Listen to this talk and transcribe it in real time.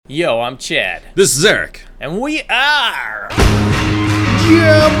Yo, I'm Chad. This is Eric. And we are...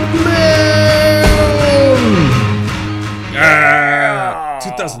 Yeah!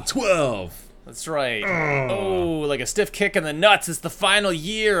 2012. That's right. Oh, like a stiff kick in the nuts. It's the final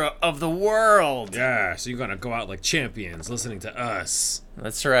year of the world. Yeah, so you're gonna go out like champions listening to us.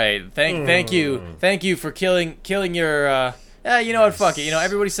 That's right. Thank you for killing your... you know what, fuck it. You know,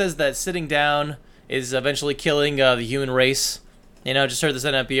 everybody says that sitting down is eventually killing the human race. You know, just heard this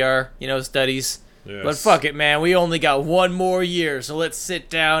on NPR, studies. Yes. But fuck it, man. We only got one more year, so let's sit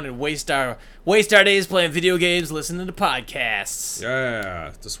down and waste our days playing video games, listening to podcasts.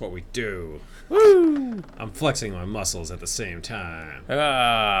 Yeah, that's what we do. Woo! I'm flexing my muscles at the same time.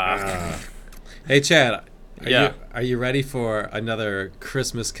 Hey, Chad. Are you ready for another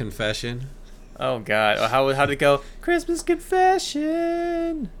Christmas confession? Oh, God. How'd it go? Christmas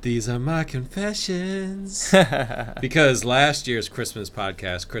confession. These are my confessions. Because last year's Christmas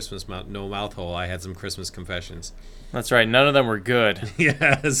podcast, No Mouthhole, I had some Christmas confessions. That's right. None of them were good.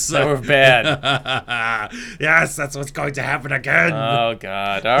 Yes. They were bad. Yes, that's what's going to happen again. Oh,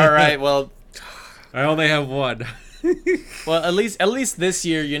 God. All right, well... I only have one. Well, at least this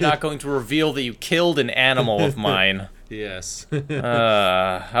year you're not going to reveal that you killed an animal of mine. Yes. All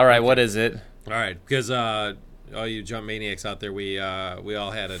right, what is it? All right, because all you jump maniacs out there, we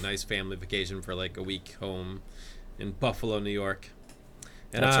all had a nice family vacation for like a week home in Buffalo, New York.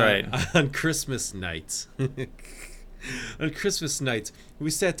 And That's right. On Christmas nights, we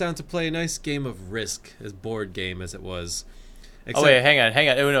sat down to play a nice game of Risk, as board game as it was. Oh wait, hang on.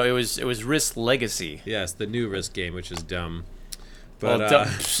 Oh no, it was Risk Legacy. Yes, the new Risk game, which is dumb. But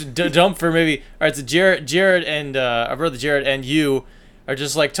dumb for maybe. All right, so Jared and our brother Jared and you are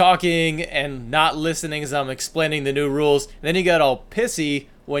just like talking and not listening as I'm explaining the new rules. And then you got all pissy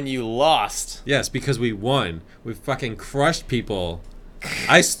when you lost. Yes, because we won. We fucking crushed people.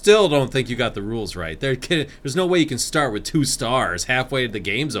 I still don't think you got the rules right. There's no way you can start with 2 stars halfway the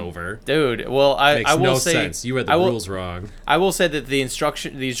game's over. Dude, well, I will no say sense. You read the rules wrong. I will say that the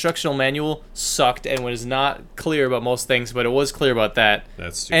instructional manual sucked and was not clear about most things, but it was clear about that.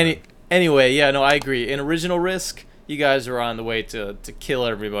 That's stupid. Anyway, yeah, no, I agree. In original Risk, you guys were on the way to kill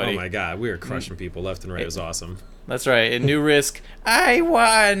everybody. Oh my god, we were crushing people left and right. It was awesome. That's right. In New Risk, I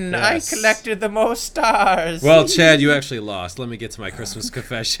won. Yes. I collected the most stars. Well, Chad, you actually lost. Let me get to my Christmas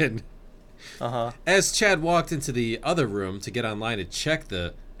confession. Uh-huh. As Chad walked into the other room to get online to check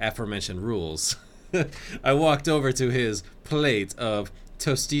the aforementioned rules, I walked over to his plate of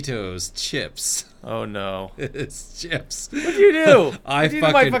Tostitos chips. Oh no. It's chips. What'd you do? What'd you do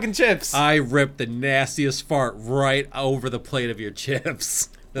to my fucking chips? I ripped the nastiest fart right over the plate of your chips.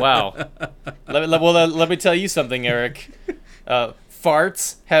 Wow. Let me tell you something, Eric.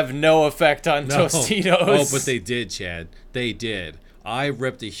 Farts have no effect on Tostitos. Oh, but they did, Chad. They did. I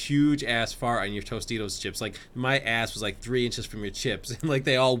ripped a huge ass fart on your Tostitos chips. Like, my ass was like 3 inches from your chips. And like,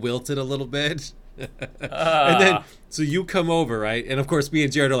 they all wilted a little bit. And then, so you come over, right? And of course, me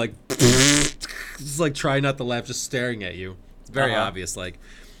and Jared are like, just like trying not to laugh, just staring at you. It's very obvious. Like,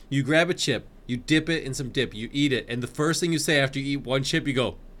 you grab a chip, you dip it in some dip, you eat it, and the first thing you say after you eat one chip, you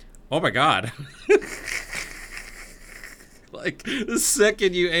go, "Oh my god!" Like the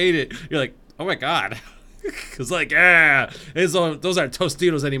second you ate it, you're like, "Oh my god!" It's like, those aren't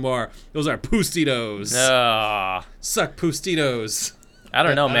Tostitos anymore. Those are Poostitos. Suck Poostitos. I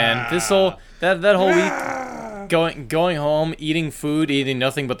don't know, man. This whole that whole week, going home, eating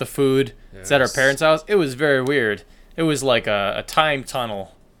nothing but the food. Yes. It's at our parents' house. It was very weird. It was like a time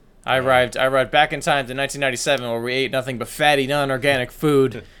tunnel. I arrived back in time to 1997, where we ate nothing but fatty, non-organic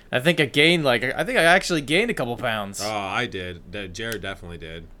food. I think I actually gained a couple pounds. Oh, I did. Jared definitely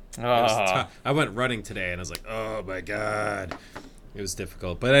did. I went running today, and I was like, oh my god. It was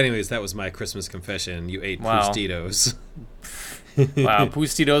difficult. But anyways, that was my Christmas confession. You ate Poostitos. Wow,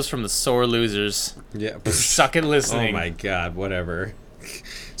 Poostitos from the sore losers. Yeah. Suck at listening. Oh my god, whatever.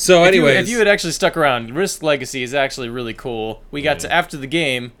 So anyways, if you had actually stuck around, Risk Legacy is actually really cool. We got to, after the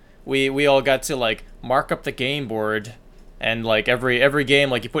game, we all got to like mark up the game board, and like every game,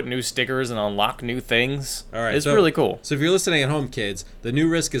 like you put new stickers and unlock new things. All right, it's really cool. So if you're listening at home, kids, the new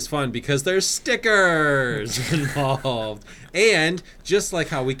Risk is fun because there's stickers involved. And just like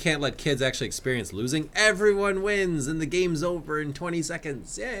how we can't let kids actually experience losing, everyone wins and the game's over in 20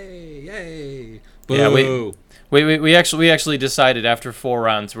 seconds. Yay! Boo. Yeah, we actually decided after 4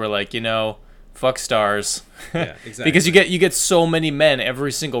 rounds, we're like, fuck stars. Yeah, exactly. Because you get so many men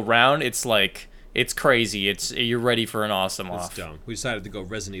every single round. It's like, it's crazy. You're ready for an awesome off. It's dumb. We decided to go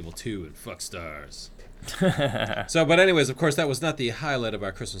Resident Evil 2 and fuck stars. But anyways, of course, that was not the highlight of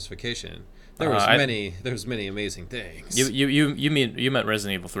our Christmas vacation. There's many amazing things. You meant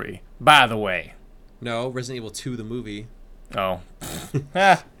Resident Evil 3. By the way. No, Resident Evil 2 the movie. Oh.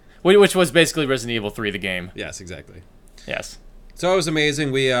 Which was basically Resident Evil 3 the game. Yes, exactly. Yes. So it was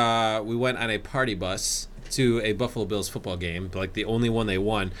amazing. We went on a party bus to a Buffalo Bills football game, like the only one they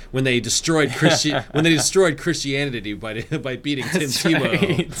won, when they destroyed Christianity by beating Tim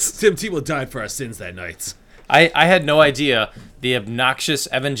Tebow. Tim Tebow died for our sins that night. I had no idea the obnoxious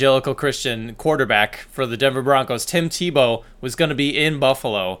evangelical Christian quarterback for the Denver Broncos, Tim Tebow, was going to be in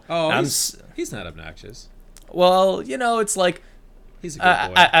Buffalo. Oh, he's not obnoxious. Well, it's like, he's a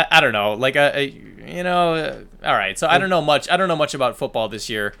good boy. I don't know, like all right. So I don't know much. I don't know much about football this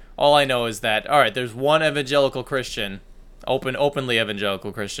year. All I know is that there's one evangelical Christian, openly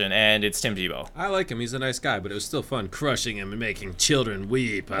evangelical Christian, and it's Tim Tebow. I like him. He's a nice guy, but it was still fun crushing him and making children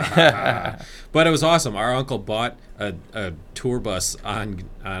weep. But it was awesome. Our uncle bought a tour bus on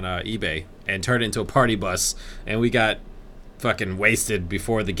eBay and turned it into a party bus, and we got fucking wasted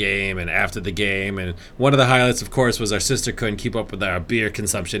before the game and after the game. And one of the highlights, of course, was our sister couldn't keep up with our beer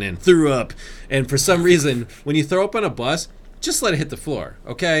consumption and threw up. And for some reason, when you throw up on a bus, just let it hit the floor,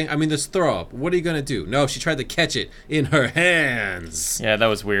 okay? I mean, just throw up. What are you going to do? No, she tried to catch it in her hands. Yeah, that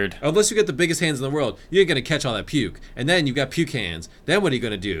was weird. Unless you get the biggest hands in the world, you're going to catch all that puke. And then you've got puke hands. Then what are you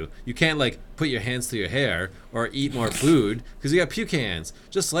going to do? You can't, put your hands through your hair or eat more food because you got puke hands.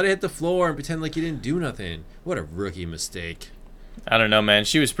 Just let it hit the floor and pretend like you didn't do nothing. What a rookie mistake. I don't know, man.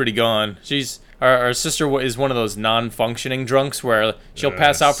 She was pretty gone. Our sister is one of those non-functioning drunks where she'll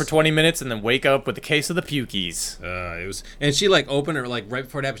pass out for 20 minutes and then wake up with a case of the pukies. And she opened her right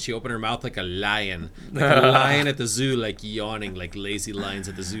before that, but she opened her mouth like a lion at the zoo, yawning like lazy lions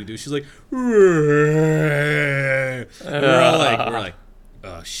at the zoo do. She's like, we're like,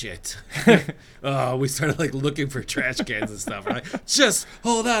 oh shit. We started looking for trash cans and stuff. We're like, just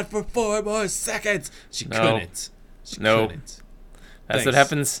hold on for 4 more seconds. She couldn't. That's what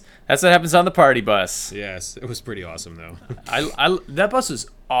happens. That's what happens on the party bus. Yes, it was pretty awesome though. That bus was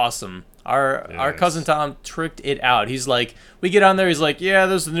awesome. Our cousin Tom tricked it out. He's like, we get on there. He's like, yeah,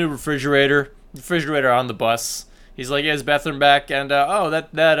 there's the new refrigerator on the bus. He's like, yeah, his bathroom back, and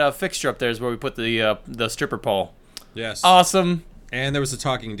that fixture up there is where we put the stripper pole. Yes. Awesome. And there was a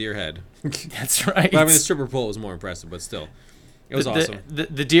talking deer head. That's right. But, I mean, the stripper pole was more impressive, but still. It was awesome.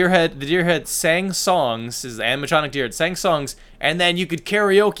 The deer head sang songs, is the animatronic deer head sang songs, and then you could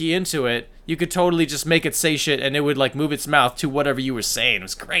karaoke into it. You could totally just make it say shit, and it would move its mouth to whatever you were saying. It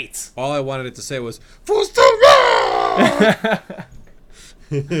was great. All I wanted it to say was,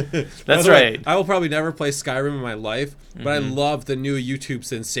 That's right. I will probably never play Skyrim in my life, but I love the new YouTube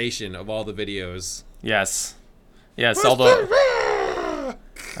sensation of all the videos. Yes. Although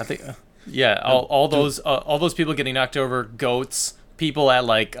I think. All those people getting knocked over, goats, people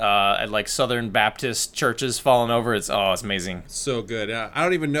at Southern Baptist churches falling over. It's amazing. So good. I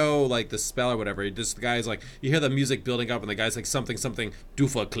don't even know the spell or whatever. Just the guy's you hear the music building up, and the guy's something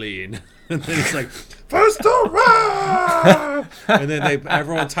doofa clean, and then it's first and then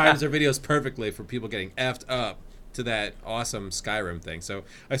everyone times their videos perfectly for people getting effed up to that awesome Skyrim thing. So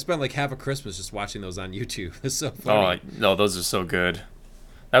I spent half a Christmas just watching those on YouTube. It's so funny. Oh no, those are so good.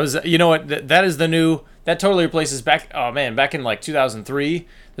 That was, that is the new, that totally replaces back in 2003,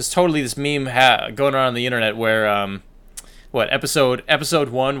 there's totally this meme going around on the internet where, episode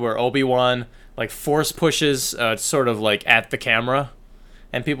 1 where Obi-Wan, force pushes, sort of at the camera,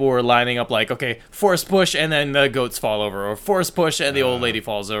 and people were lining up okay, force push, and then the goats fall over, or force push, and the old lady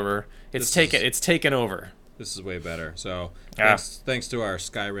falls over. It's taken over. This is way better. So, thanks to our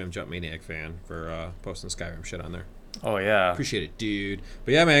Skyrim Jump Maniac fan for posting Skyrim shit on there. Oh, yeah. Appreciate it, dude.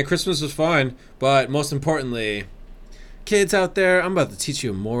 But yeah, man, Christmas was fun. But most importantly, kids out there, I'm about to teach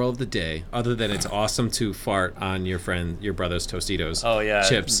you a moral of the day, other than it's awesome to fart on your brother's Tostitos. Oh, yeah.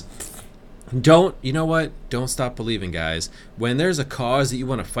 Chips. You know what? Don't stop believing, guys. When there's a cause that you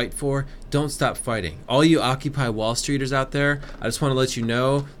want to fight for, don't stop fighting. All you Occupy Wall Streeters out there, I just want to let you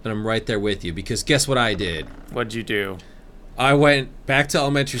know that I'm right there with you. Because guess what I did? What'd you do? I went back to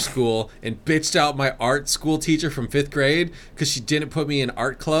elementary school and bitched out my art school teacher from 5th grade because she didn't put me in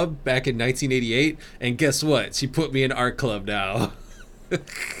art club back in 1988. And guess what? She put me in art club now.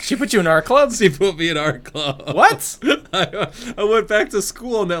 She put you in art club? She put me in art club. What? I went back to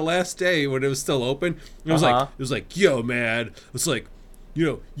school on that last day when it was still open. It was yo, man. It's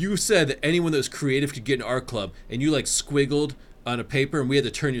you said that anyone that was creative could get in art club, and you squiggled on a paper, and we had to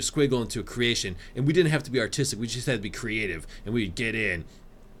turn your squiggle into a creation, and we didn't have to be artistic, we just had to be creative, and we'd get in.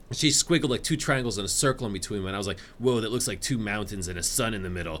 She squiggled like 2 triangles and a circle in between them, and I was like, whoa, that looks like 2 mountains and a sun in the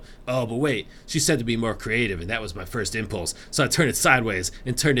middle. Oh, but wait, she said to be more creative, and that was my first impulse. So I turned it sideways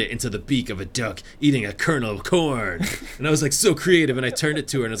and turned it into the beak of a duck eating a kernel of corn. And I was like, so creative, and I turned it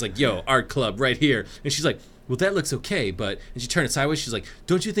to her, and I was like, yo, art club right here. And she's like, well, that looks okay, but... And she turned it sideways, she's like,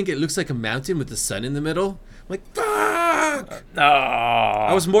 don't you think it looks like a mountain with the sun in the middle? I'm like, fuck!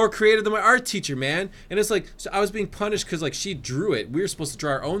 I was more creative than my art teacher, man. And it's like, so I was being punished because, like, she drew it. We were supposed to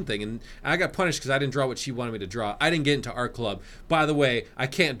draw our own thing, and I got punished because I didn't draw what she wanted me to draw. I didn't get into art club. By the way, I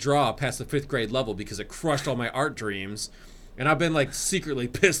can't draw past the 5th grade level because it crushed all my art dreams. And I've been, like, secretly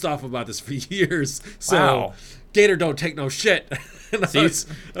pissed off about this for years. So, wow. Gator don't take no shit.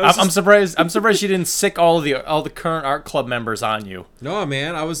 I'm surprised. I'm surprised she didn't sick all the current art club members on you. No,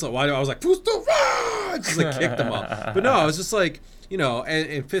 man. I was like, just like kicked them all. But no, I was just like, you know, and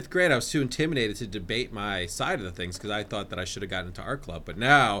in 5th grade, I was too intimidated to debate my side of the things because I thought that I should have gotten into art club. But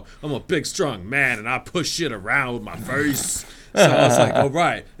now I'm a big, strong man, and I push shit around with my face. So I was like, all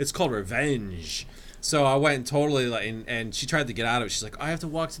right, it's called revenge. So I went and totally, like, and she tried to get out of it. She's like, I have to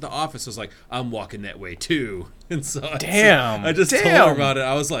walk to the office. I was like, I'm walking that way too. And so I just told her about it.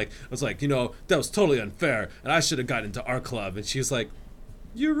 I was like, you know, that was totally unfair, and I should have gotten into art club. And she was like,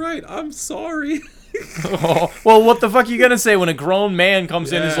 you're right. I'm sorry. Oh, well, what the fuck are you gonna say when a grown man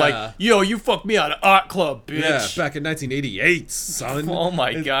comes in and is like, yo, you fucked me out of art club, bitch? Yeah, back in 1988, son. Oh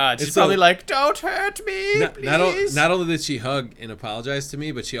my god. She's probably like, don't hurt me, please. Not only did she hug and apologize to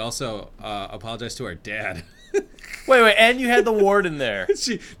me, but she also apologized to our dad. Wait, and you had the warden there.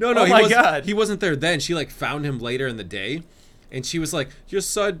 Oh my god. He wasn't there then. She, like, found him later in the day, and she was like, your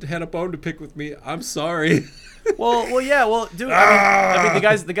son had a bone to pick with me. I'm sorry. Well, yeah, dude. I mean,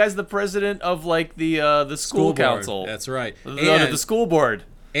 the guy's the president of, like, the school council. That's right. The school board.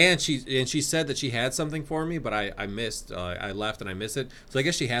 And she said that she had something for me, but I missed. I left and I missed it. So I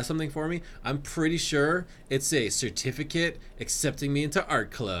guess she has something for me. I'm pretty sure it's a certificate accepting me into art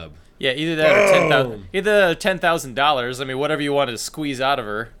club. Yeah, either that or $10,000. I mean, whatever you wanted to squeeze out of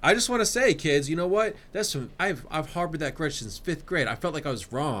her. I just want to say, kids, you know what? I've harbored that grudge since 5th grade. I felt like I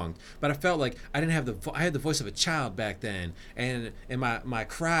was wronged, but I felt like I didn't have I had the voice of a child back then, and my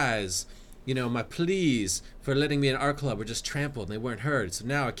cries, you know, my pleas for letting me in art club were just trampled and they weren't heard. So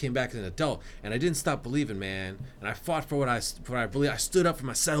now I came back as an adult, and I didn't stop believing, man. And I fought for what I believe. I stood up for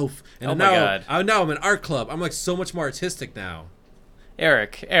myself, and now I'm in art club. I'm like so much more artistic now.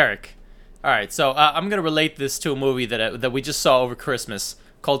 Eric. All right, so I'm gonna relate this to a movie that we just saw over Christmas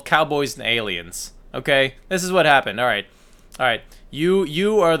called Cowboys and Aliens. Okay, this is what happened. All right.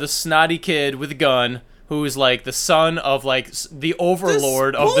 You are the snotty kid with a gun who is like the son of like the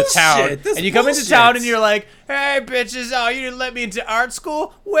overlord of the town, and you come into town and you're like, "Hey, bitches, oh, you didn't let me into art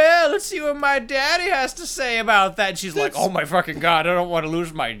school? Well, let's see what my daddy has to say about that." And she's like, "Oh my fucking god, I don't want to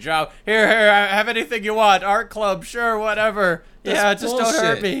lose my job. Here, have anything you want. Art club, sure, whatever. Yeah, just don't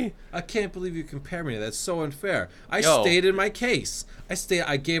hurt me." I can't believe you compare me to that. That's so unfair. I stated my case.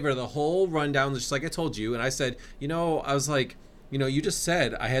 I gave her the whole rundown, just like I told you, and I said, you know, I was like, you know, you just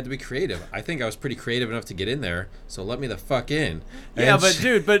said I had to be creative. I think I was pretty creative enough to get in there, so let me the fuck in. And yeah, but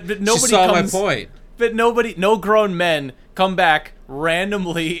dude, but nobody she saw my point. But no grown men come back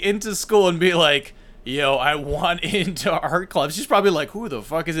randomly into school and be like, yo, I want into art club. She's probably like, who the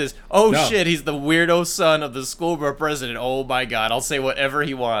fuck is this? Oh, no. Shit, he's the weirdo son of the school board president. Oh, my God, I'll say whatever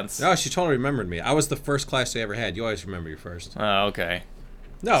he wants. No, she totally remembered me. I was the first class they ever had. You always remember your first. Oh, okay.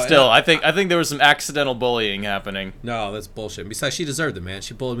 No, still, I think there was some accidental bullying happening. No, that's bullshit. Besides, she deserved it, man.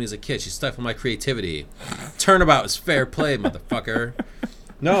 She bullied me as a kid. She stifled my creativity. Turnabout is fair play, motherfucker.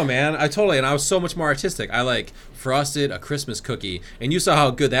 No, man, and I was so much more artistic. I like frosted a Christmas cookie, and you saw how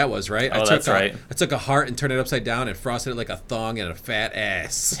good that was, right? Oh, that's right. I took a heart and turned it upside down and frosted it like a thong and a fat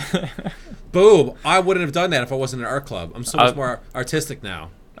ass. Boom! I wouldn't have done that if I wasn't in an art club. I'm so much more artistic now.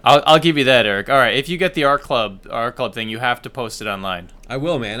 I'll give you that, Eric. All right, if you get the art club thing, you have to post it online. I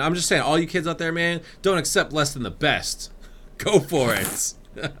will, man. I'm just saying, all you kids out there, man, don't accept less than the best. Go for it.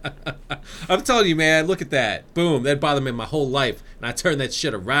 I'm telling you, man, look at that. Boom, that bothered me my whole life, and I turned that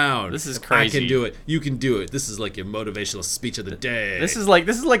shit around. This is crazy. I can do it. You can do it. This is like your motivational speech of the day. This is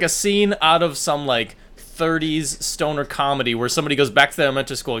like a scene out of some like 30s stoner comedy where somebody goes back to the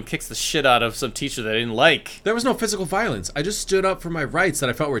elementary school and kicks the shit out of some teacher they didn't like. There was no physical violence. I just stood up for my rights that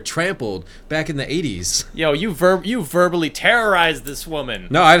I felt were trampled back in the 80s. Yo, you verbally terrorized this woman.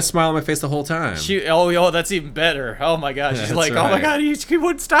 No, I had a smile on my face the whole time. That's even better. Oh my gosh. She's like, right. Oh my god, he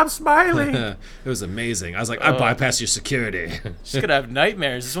wouldn't stop smiling. It was amazing. I was like, I bypassed your security. She's gonna have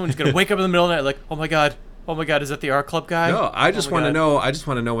nightmares. This woman's gonna wake up in the middle of the night like, oh my god, Oh my God, is that the art club guy? No, I just want to know. I just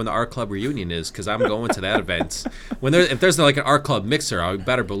want to know when the art club reunion is, because I'm going to that event. If there's like an art club mixer, I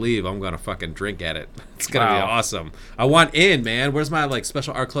better believe I'm gonna fucking drink at it. It's gonna be awesome. I want in, man. Where's my like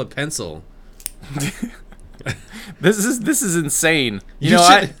special art club pencil? This is insane.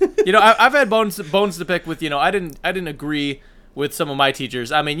 I've had bones to pick with. I didn't agree with some of my teachers.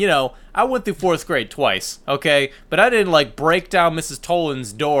 I mean, I went through 4th grade twice, okay? But I didn't, like, break down Mrs.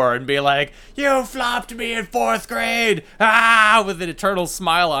 Tolan's door and be like, you flopped me in 4th grade, with an eternal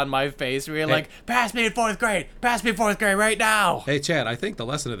smile on my face. We were like, pass me in 4th grade right now. Hey, Chad, I think the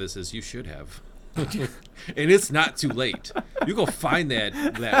lesson of this is you should have. And it's not too late. You go find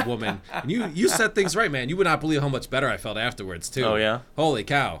that woman, and you set things right, man. You would not believe how much better I felt afterwards, too. Oh, yeah? Holy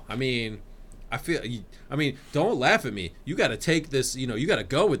cow. I mean, don't laugh at me. You got to take this, you got to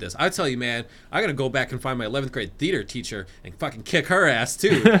go with this. I tell you, man, I got to go back and find my 11th grade theater teacher and fucking kick her ass,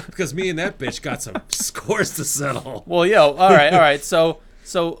 too, because me and that bitch got some scores to settle. Well, all right. So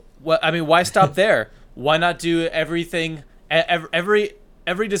why stop there? Why not do everything, every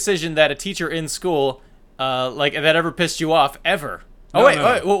decision that a teacher in school, that ever pissed you off, ever? Why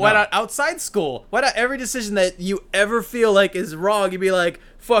not outside school? Why not every decision that you ever feel like is wrong, you'd be like,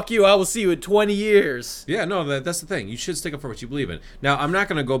 fuck you, I will see you in 20 years. Yeah, no, that's the thing. You should stick up for what you believe in. Now, I'm not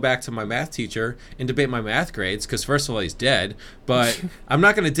going to go back to my math teacher and debate my math grades, because first of all, he's dead, but I'm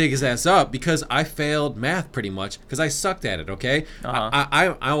not going to dig his ass up because I failed math pretty much because I sucked at it, okay?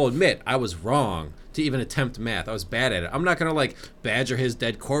 I will admit, I was wrong to even attempt math. I was bad at it. I'm not going to, like, badger his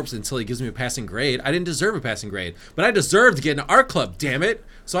dead corpse until he gives me a passing grade. I didn't deserve a passing grade, but I deserved to get in an art club, damn it.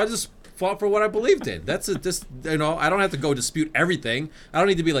 So I just fought for what I believed in. I don't have to go dispute everything. I don't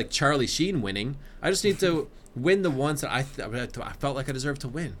need to be like Charlie Sheen winning. I just need to win the ones that I felt like I deserved to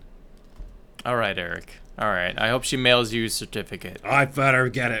win. All right, Eric. All right. I hope she mails you a certificate. I better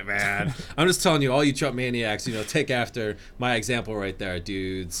get it, man. I'm just telling you, all you Trump maniacs, take after my example right there,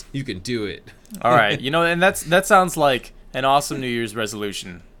 dudes. You can do it. All right. And that sounds like an awesome New Year's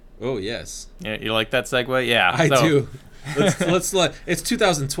resolution. Oh, yes. Yeah, you like that segue? Yeah. I do. It's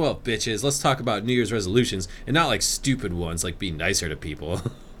 2012, bitches. Let's talk about New Year's resolutions and not like stupid ones like be nicer to people.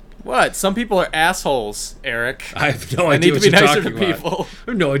 What? Some people are assholes, Eric. I have no idea what you're talking about. People.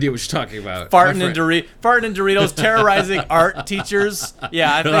 I have no idea what you're talking about. Farting in Doritos, terrorizing art teachers.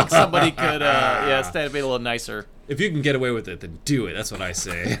 Yeah, I think somebody could stand up, be a little nicer. If you can get away with it, then do it. That's what I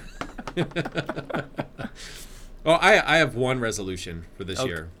say. Oh, I have one resolution for this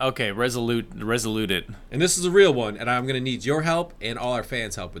year. Okay, resolute it. And this is a real one, and I'm going to need your help and all our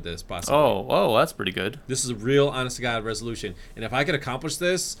fans' help with this, possibly. Oh, that's pretty good. This is a real, honest-to-God resolution. And if I can accomplish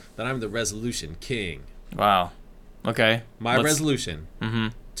this, then I'm the resolution king. Wow. Okay. My resolution,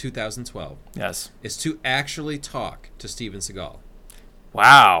 2012, yes, is to actually talk to Steven Seagal.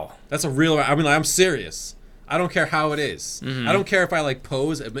 Wow. That's a real... I'm serious. I don't care how it is. Mm-hmm. I don't care if I like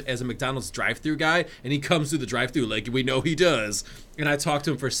pose as a McDonald's drive-thru guy and he comes through the drive-thru like we know he does, and I talk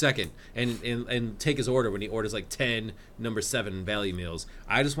to him for a second and take his order when he orders like 10 number 7 value meals.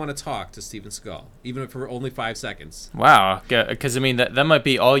 I just want to talk to Steven Seagal, even for only 5 seconds. Wow, because I mean that might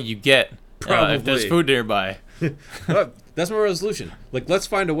be all you get. Probably if there's food nearby. That's my resolution. Like, let's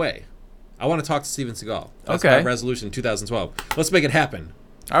find a way. I want to talk to Steven Seagal. That's my resolution 2012. Let's make it happen.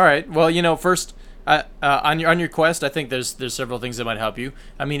 All right. Well, first. On your quest, I think there's several things that might help you.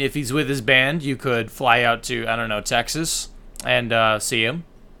 I mean, if he's with his band, you could fly out to Texas and see him.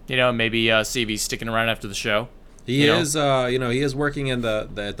 Maybe see if he's sticking around after the show. He is working in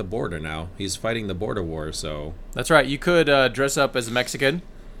at the border now. He's fighting the border war. So that's right. You could dress up as a Mexican.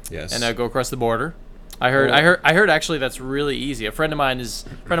 Yes. And go across the border. I heard actually that's really easy. A friend of mine,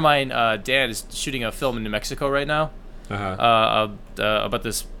 Dan, is shooting a film in New Mexico right now. About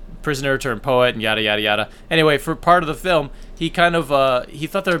this prisoner turned poet and yada yada yada. Anyway, for part of the film, he kind of he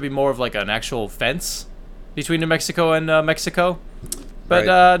thought there would be more of like an actual fence between New Mexico and Mexico, but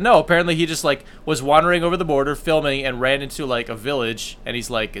right. No. Apparently, he just like was wandering over the border filming and ran into like a village, and he's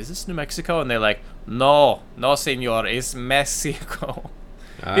like, "Is this New Mexico?" And they're like, "No, señor, it's Mexico."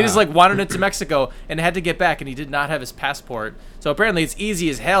 He just like wandered into Mexico and had to get back, and he did not have his passport. So apparently it's easy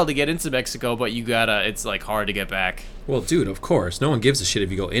as hell to get into Mexico, but it's like hard to get back. Well, dude, of course. No one gives a shit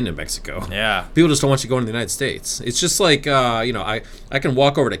if you go into Mexico. Yeah. People just don't want you going to the United States. It's just like, I can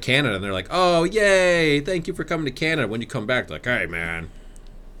walk over to Canada and they're like, oh, yay, thank you for coming to Canada. When you come back, they're like, hey, man,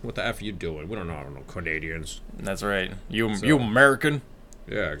 what the F are you doing? We don't know Canadians. That's right. You American.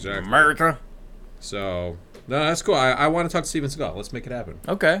 Yeah, exactly. America. So... No, that's cool. I want to talk to Steven Seagal. Let's make it happen.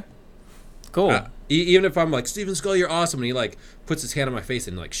 Okay. Cool. Even if I'm like, Steven Skull, you're awesome, and he like puts his hand on my face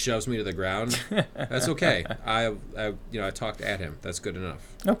and like shoves me to the ground, that's okay. I talked at him. That's good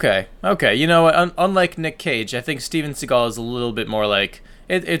enough. Okay. You know what? Unlike Nick Cage, I think Steven Seagal is a little bit more like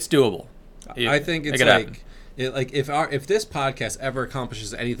it's doable. I think it's like if this podcast ever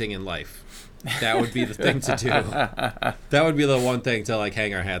accomplishes anything in life, that would be the thing to do. That would be the one thing to like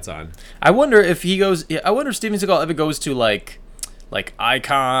hang our hats on. I wonder if he goes. I wonder if Steven Seagal ever goes to like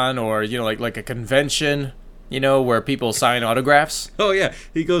Icon or like a convention, where people sign autographs. Oh yeah,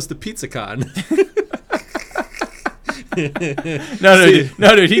 he goes to PizzaCon.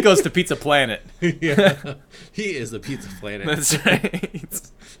 No, dude, he goes to Pizza Planet. Yeah, he is the Pizza Planet. That's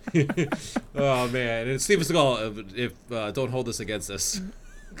right. Oh man, and Steven Seagal, if don't hold this against us.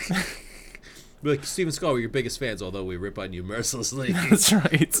 Like, Steven Skull, we're your biggest fans, although we rip on you mercilessly. That's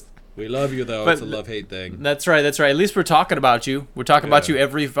right. We love you, though. It's a love-hate thing. That's right. At least we're talking about you. We're talking about you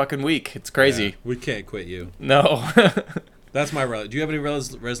every fucking week. It's crazy. Yeah, we can't quit you. No. That's my... Do you have any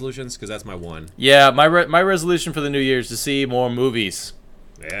resolutions? Because that's my one. Yeah, my resolution for the new year is to see more movies.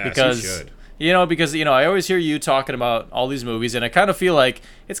 Yeah, because, you should. Because I always hear you talking about all these movies, and I kind of feel like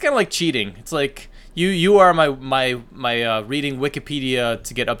it's kind of like cheating. It's like you are my reading Wikipedia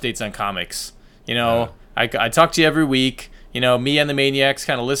to get updates on comics. I talk to you every week. Me and the Maniacs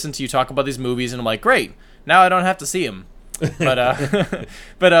kind of listen to you talk about these movies, and I'm like, great. Now I don't have to see them. But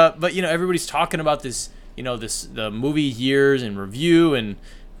everybody's talking about this, the movie years and review, and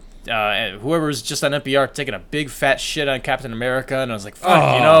whoever's just on NPR taking a big fat shit on Captain America, and I was like,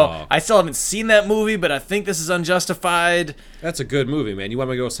 fuck, I still haven't seen that movie, but I think this is unjustified. That's a good movie, man. You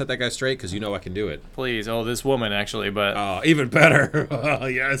want me to go set that guy straight? Because I can do it. Please. Oh, this woman, actually, but... Oh, even better. Oh,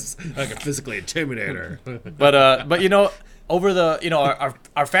 yes. I can physically intimidate her. But over the,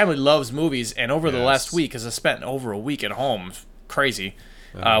 our family loves movies, and over the last week, because I spent over a week at home, crazy,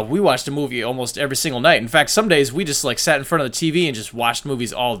 we watched a movie almost every single night. In fact, some days we just sat in front of the TV and just watched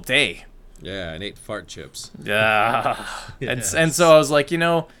movies all day. Yeah, and ate fart chips. Yeah. Yes. And so I was like,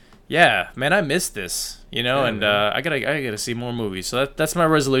 yeah, man, I missed this, and I gotta see more movies. So that's my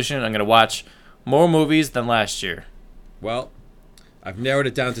resolution. I'm gonna watch more movies than last year. Well, I've narrowed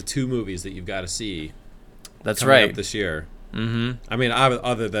it down to 2 movies that you've got to see. That's coming right. Up this year. Mm-hmm. I mean,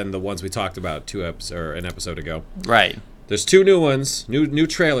 other than the ones we talked about an episode ago. Right. There's 2 new ones, new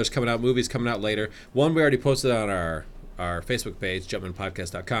trailers coming out, movies coming out later. One we already posted on our Facebook page,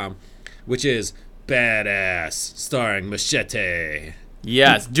 jumpmanpodcast.com, which is Badass, starring Machete.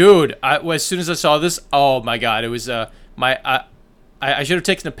 Yes, dude. As soon as I saw this, oh my god, it was I should have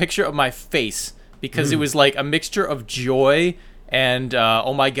taken a picture of my face because it was like a mixture of joy and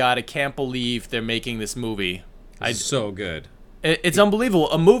oh my god, I can't believe they're making this movie. It's so good. It's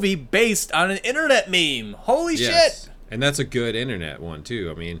unbelievable. A movie based on an internet meme. Holy shit! And that's a good internet one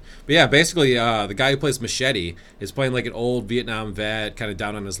too. I mean, but yeah, basically, the guy who plays Machete is playing like an old Vietnam vet, kind of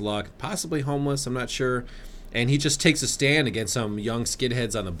down on his luck, possibly homeless. I'm not sure. And he just takes a stand against some young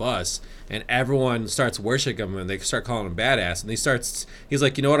skinheads on the bus, and everyone starts worshiping him, and they start calling him badass. And he's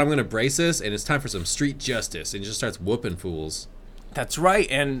like, you know what? I'm going to brace this, and it's time for some street justice. And he just starts whooping fools. That's right.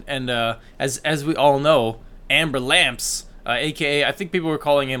 And as we all know, Amber Lamps, aka I think people were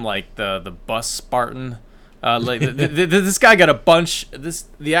calling him like the bus Spartan. This guy got a bunch.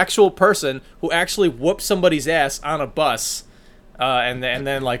 The actual person who actually whooped somebody's ass on a bus. And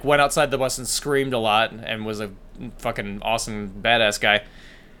then like went outside the bus and screamed a lot and was a fucking awesome badass guy.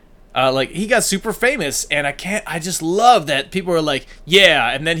 He got super famous, and I just love that people are like,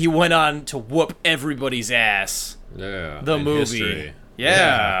 yeah, and then he went on to whoop everybody's ass. Yeah. The movie. History.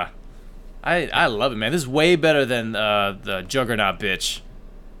 Yeah. I love it, man. This is way better than the Juggernaut bitch.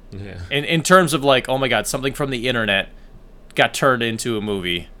 Yeah. In terms of like, oh my god, something from the internet got turned into a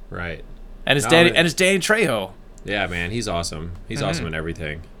movie. Right. And it's Danny Trejo. Yeah, man, he's awesome. He's awesome in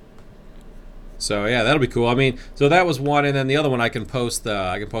everything. So yeah, that'll be cool. I mean, so that was one, and then the other one I can post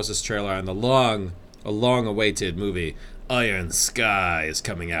this trailer on the long-awaited movie Iron Sky is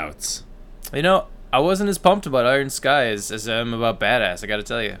coming out. I wasn't as pumped about Iron Sky as I am about Badass. I got to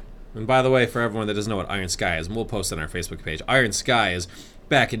tell you. And by the way, for everyone that doesn't know what Iron Sky is, and we'll post it on our Facebook page. Iron Sky is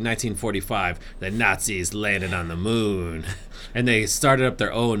back in 1945, the Nazis landed on the moon. And they started up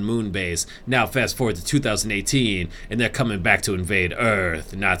their own moon base. Now fast forward to 2018, and they're coming back to invade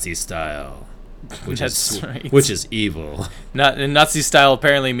Earth, Nazi style. Which is evil. Nazi style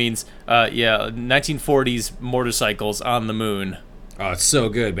apparently means, 1940s motorcycles on the moon. Oh, it's so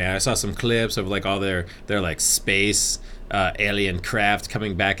good, man. I saw some clips of like all their like space alien craft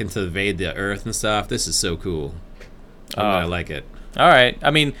coming back into invade the Earth and stuff. This is so cool. I like it. All right.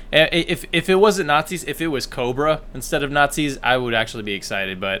 I mean, if it wasn't Nazis, if it was Cobra instead of Nazis, I would actually be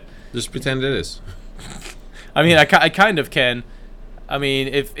excited. But Just pretend it is. I mean, I kind of can. I mean,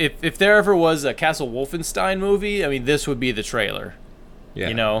 if there ever was a Castle Wolfenstein movie, I mean, this would be the trailer. Yeah.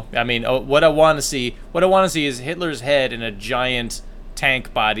 You know, I mean, what I want to see is Hitler's head in a giant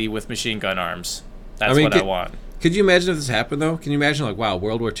tank body with machine gun arms. That's what I want. Could you imagine if this happened, though? Can you imagine, like, wow,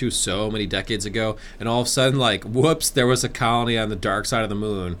 World War II so many decades ago, and all of a sudden, like, whoops, there was a colony on the dark side of the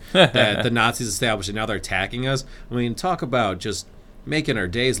moon that the Nazis established, and now they're attacking us? I mean, talk about just making our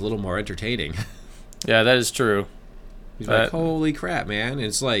days a little more entertaining. Yeah, that is true. He's like, holy crap, man. And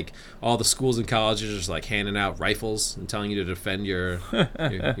it's like all the schools and colleges are just, like, handing out rifles and telling you to defend your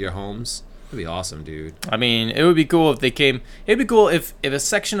homes. That'd be awesome, dude. I mean, it would be cool if they came... It'd be cool if a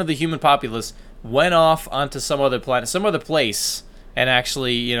section of the human populace went off onto some other planet, some other place, and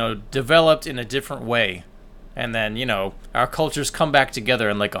actually, you know, developed in a different way. And then, you know, our cultures come back together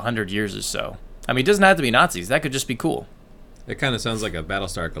in like 100 years or so. I mean, it doesn't have to be Nazis. That could just be cool. It kind of sounds like a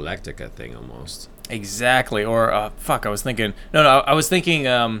Battlestar Galactica thing almost. Exactly. Or, I was thinking...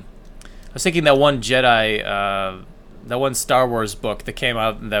 I was thinking that one Jedi... that one Star Wars book that came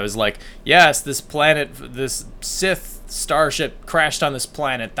out that was like, yes, this Sith starship crashed on this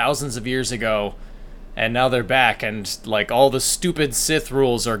planet thousands of years ago, and now they're back, and like all the stupid Sith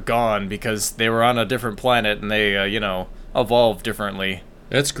rules are gone because they were on a different planet and they, evolved differently.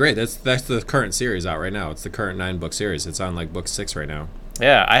 That's great. That's the current series out right now. It's the current 9-book series. It's on like book 6 right now.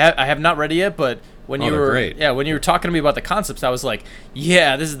 Yeah, I have not read it yet, but when you were talking to me about the concepts, I was like,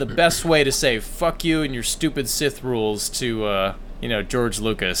 yeah, this is the best way to say fuck you and your stupid Sith rules to George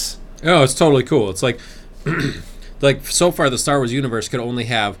Lucas. Oh, it's totally cool. It's like like so far the Star Wars universe could only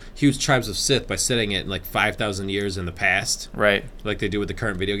have huge tribes of Sith by setting it in like 5,000 years in the past. Right. Like they do with the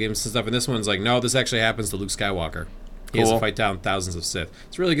current video games and stuff. And this one's like, no, this actually happens to Luke Skywalker. He has to fight down thousands of Sith.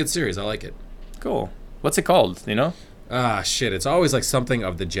 It's a really good series. I like it. Cool. What's it called? You know? Shit. It's always like something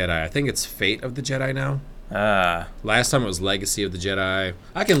of the Jedi. I think it's Fate of the Jedi now. Last time it was Legacy of the Jedi.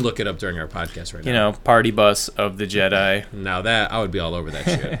 I can look it up during our podcast right now. You know, Party Bus of the Jedi. Now that, I would be all over that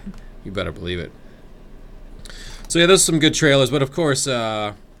shit. You better believe it. So yeah, there's some good trailers, but of course,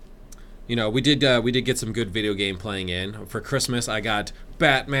 we did get some good video game playing in. For Christmas, I got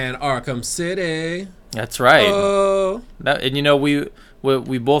Batman Arkham City. That's right. Oh.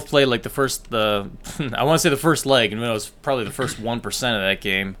 We both played like I want to say the first leg, and it was probably the first 1% of that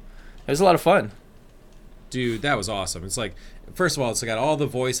game. It was a lot of fun. Dude, that was awesome. It's like, first of all, it's got all the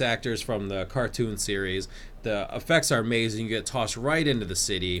voice actors from the cartoon series. The effects are amazing. You get tossed right into the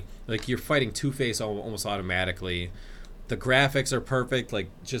city. Like, you're fighting Two-Face almost automatically. The graphics are perfect. Like,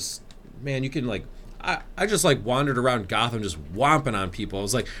 just, man, you can, like... I just, like, wandered around Gotham just whomping on people. It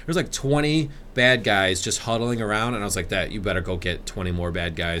was like, there's, like, 20 bad guys just huddling around, and I was like, you better go get 20 more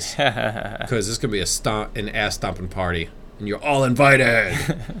bad guys. Because this could be an ass-stomping party, and you're all invited.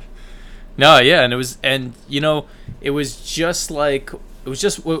 No, yeah, and it was just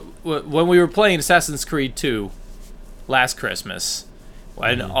when we were playing Assassin's Creed 2 last Christmas,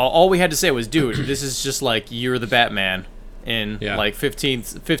 and all we had to say was, dude, this is just like you're the Batman in like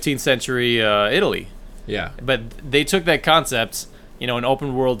 15th century Italy. Yeah. But they took that concept, an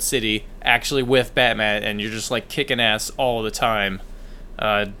open world city, actually with Batman, and you're just like kicking ass all the time.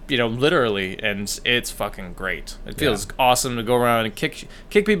 Literally, and it's fucking great. It feels awesome to go around and kick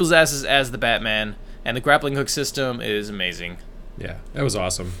people's asses as the Batman, and the grappling hook system is amazing. Yeah, that was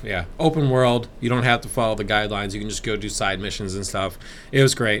awesome. Yeah, open world. You don't have to follow the guidelines. You can just go do side missions and stuff. It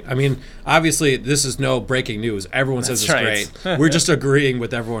was great. I mean, obviously, this is no breaking news. Everyone says it's great. We're just agreeing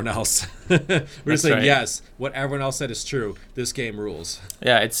with everyone else. We're just saying, yes, what everyone else said is true. This game rules.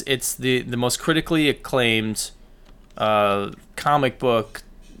 Yeah, it's the most critically acclaimed comic book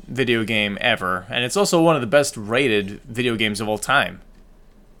video game ever, and it's also one of the best rated video games of all time,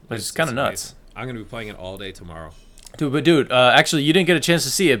 which is kind of nuts. I'm gonna be playing it all day tomorrow. Dude, actually, you didn't get a chance to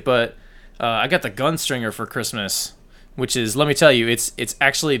see it, but I got the GunStringer for Christmas, which is, let me tell you, it's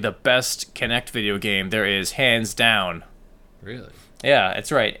actually the best Kinect video game there is, hands down. Really? Yeah,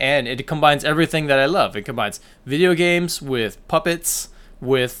 that's right, and it combines everything that I love. It combines video games with puppets,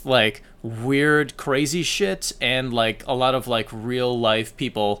 with like weird crazy shit, and like a lot of like real life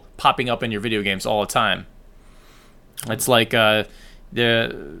people popping up in your video games all the time. It's like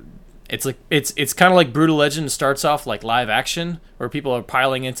it's kind of like Brutal Legend starts off like live action, where people are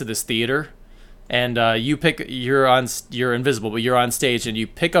piling into this theater, and you're invisible, but you're on stage, and you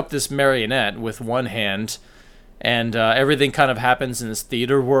pick up this marionette with one hand, and everything kind of happens in this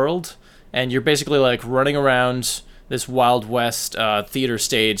theater world, and you're basically like running around this Wild West theater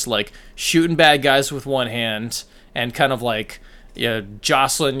stage, like shooting bad guys with one hand and kind of like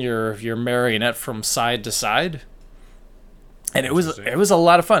jostling your marionette from side to side. And it was a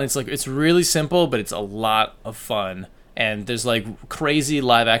lot of fun. It's like it's really simple, but it's a lot of fun. And there's like crazy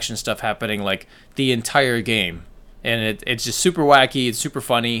live action stuff happening like the entire game, and it's just super wacky. It's super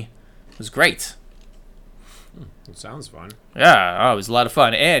funny. It was great. It sounds fun. Yeah, it was a lot of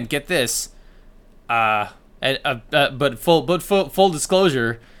fun. And get this, but full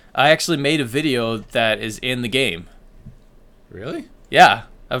disclosure, I actually made a video that is in the game. Really? Yeah,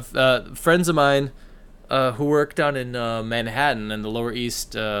 friends of mine who work down in Manhattan and the Lower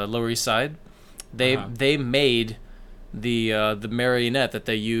East Side, they made the marionette that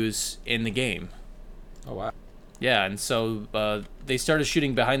they use in the game. Oh wow. Yeah, and so they started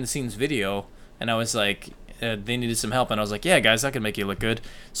shooting behind the scenes video, and I was like, they needed some help, and I was like, yeah, guys, I can make you look good.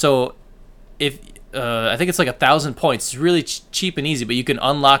 So if I think it's like 1,000 points. It's really cheap and easy, but you can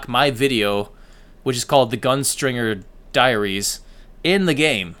unlock my video, which is called the GunStringer Diaries, in the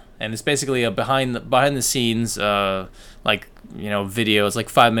game, and it's basically a behind the scenes like video. It's like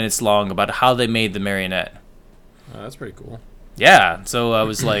 5 minutes long about how they made the marionette. Oh, that's pretty cool. Yeah, so I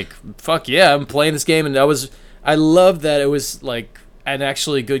was like, fuck yeah, I'm playing this game, and I loved that it was like an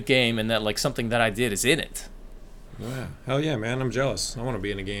actually good game, and that like something that I did is in it. Yeah, hell yeah, man, I'm jealous. I want to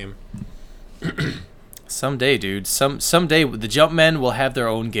be in a game. Someday, dude. Someday the Jumpmen will have their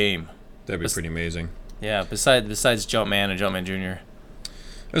own game. That'd be pretty amazing. Yeah, besides Jumpman and Jumpman Jr.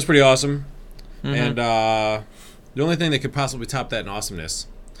 It was pretty awesome. Mm-hmm. And the only thing that could possibly top that in awesomeness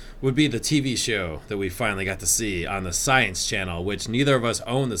would be the TV show that we finally got to see on the Science Channel, which neither of us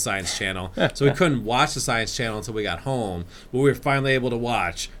own the Science Channel, so we couldn't watch the Science Channel until we got home. But we were finally able to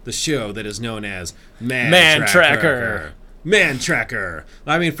watch the show that is known as ManTracker. ManTracker.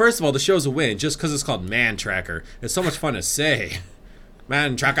 I mean, first of all, the show's a win just because it's called ManTracker. It's so much fun to say.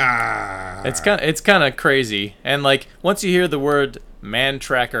 ManTracker. It's kind of crazy, and like once you hear the word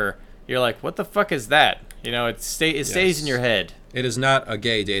ManTracker, you're like, what the fuck is that? It stays in your head. It is not a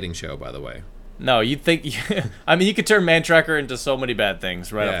gay dating show, by the way. No, you think? I mean, you could turn ManTracker into so many bad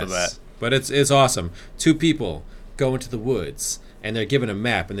things right off the bat. But it's awesome. Two people go into the woods, and they're given a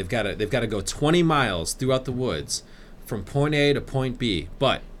map, and they've got to go 20 miles throughout the woods from point A to point B.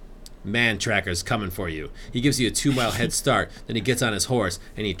 But ManTracker's coming for you. He gives you a 2-mile head start. Then he gets on his horse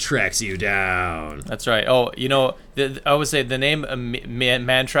and he tracks you down. That's right. Oh, I would say the name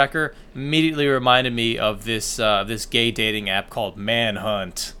ManTracker immediately reminded me of this gay dating app called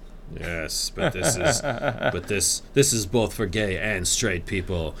Manhunt. Yes, but this is both for gay and straight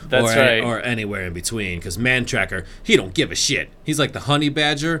people. That's right. Or anywhere in between, because ManTracker, he don't give a shit. He's like the honey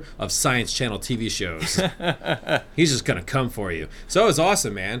badger of Science Channel TV shows. He's just gonna come for you. So it's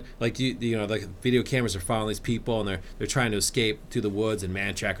awesome, man. Like like video cameras are following these people, and they're trying to escape through the woods, and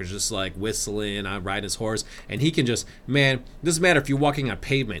ManTracker's just like whistling, riding his horse, and he can just doesn't matter if you're walking on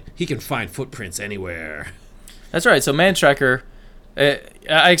pavement, he can find footprints anywhere. That's right. So ManTracker.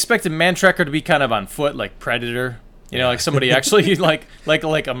 I expected ManTracker to be kind of on foot, like Predator. Like somebody actually like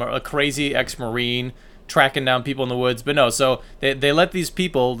a crazy ex-Marine tracking down people in the woods. But no, so they let these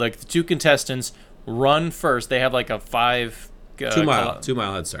people, like the two contestants, run first. They have like a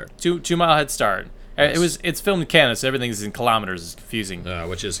 2-mile head start. 2-mile head start. Yes. It's filmed in Canada, so everything's in kilometers. It's confusing.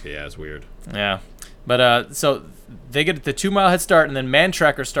 Which is it's weird. Yeah, but so they get the 2-mile head start, and then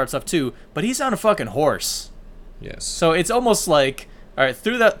ManTracker starts off too, but he's on a fucking horse. Yes. So it's almost like, all right,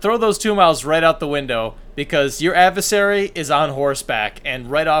 throw those 2 miles right out the window, because your adversary is on horseback,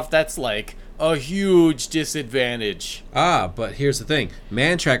 and right off that's like a huge disadvantage. But here's the thing.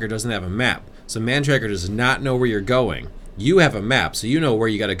 ManTracker doesn't have a map, so ManTracker does not know where you're going. You have a map, so you know where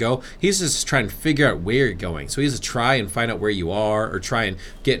you got to go. He's just trying to figure out where you're going. So he has to try and find out where you are, or try and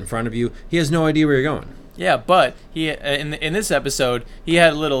get in front of you. He has no idea where you're going. Yeah, but he in this episode, he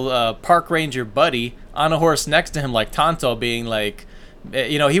had a little park ranger buddy on a horse next to him, like Tonto, being like,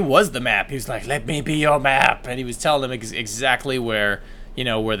 he was the map. He was like, let me be your map. And he was telling him exactly where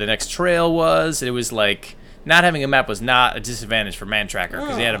the next trail was. It was like, not having a map was not a disadvantage for ManTracker,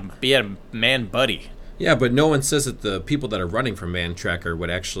 because he had a man buddy. Yeah, but no one says that the people that are running from ManTracker would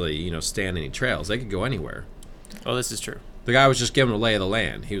actually, stand any trails. They could go anywhere. Oh, this is true. The guy was just giving a lay of the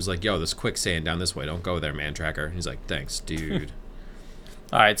land. He was like, yo, there's quicksand down this way. Don't go there, ManTracker. And he's like, thanks, dude.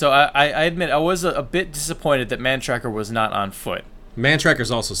 All right, so I admit I was a bit disappointed that ManTracker was not on foot. ManTracker's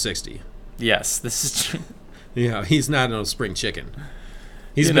also 60. Yes, this is true. He's not no spring chicken.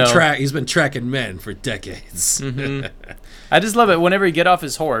 He's been tracking men for decades. Mm-hmm. I just love it whenever he'd get off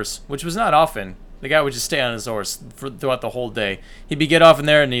his horse, which was not often. The guy would just stay on his horse throughout the whole day. He'd get off in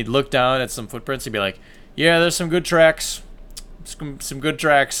there and he'd look down at some footprints. He'd be like, yeah, there's some good tracks. Some good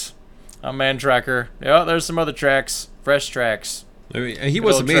tracks on ManTracker. Yeah, there's some other tracks. Fresh tracks. I mean, he Good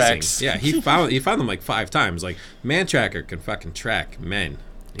was old amazing. tracks. Yeah, he found them like 5 times. Like ManTracker can fucking track men.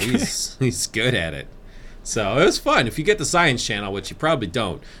 He's good at it. So it was fun. If you get the Science Channel, which you probably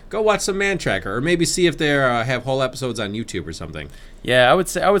don't, go watch some ManTracker, or maybe see if they have whole episodes on YouTube or something. Yeah, I would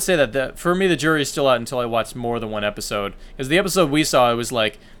say that for me the jury is still out until I watch more than one episode. Because the episode we saw, it was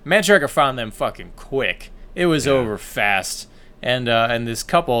like ManTracker found them fucking quick. It was over fast. And this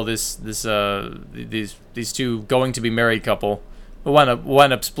couple, these two going to be married couple, who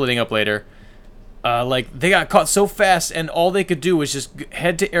wound up splitting up later. Like they got caught so fast, and all they could do was just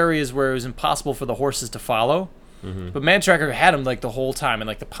head to areas where it was impossible for the horses to follow. Mm-hmm. But ManTracker had him like the whole time in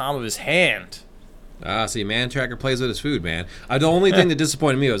like the palm of his hand. See, ManTracker plays with his food, man. The only thing that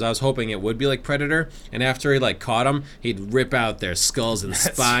disappointed me was I was hoping it would be like Predator, and after he like caught them, he'd rip out their skulls and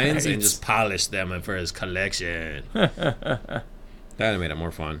spines and just polish them for his collection. That made it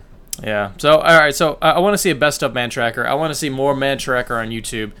more fun. Yeah. So all right. So I want to see a best of ManTracker. I want to see more ManTracker on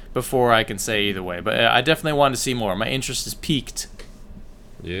YouTube before I can say either way. But I definitely want to see more. My interest is piqued.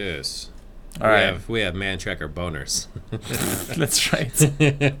 Yes. All right. We have ManTracker boners. That's right.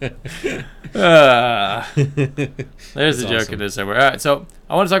 There's a joke in this somewhere. All right. So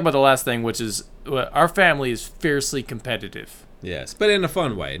I want to talk about the last thing, which is our family is fiercely competitive. Yes, but in a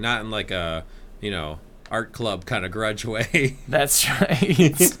fun way, not in like a art club kind of grudge way. That's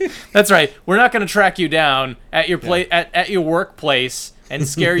right. That's right. We're not going to track you down at your at your workplace and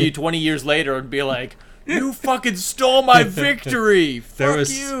scare you 20 years later and be like, "You fucking stole my victory." Fuck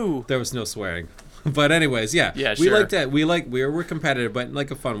you. There was no swearing. But anyways, yeah. We sure. like that. We're competitive, but in like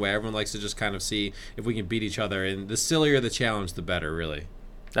a fun way. Everyone likes to just kind of see if we can beat each other, and the sillier the challenge, the better, really.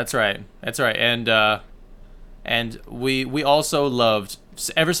 That's right. And we also loved,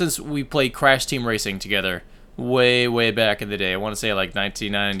 ever since we played Crash Team Racing together way back in the day. I want to say like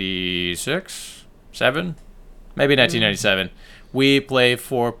 1996, 7, maybe 1997. We play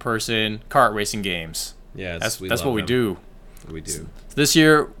 4-person kart racing games. Yeah, that's what we do. We do. This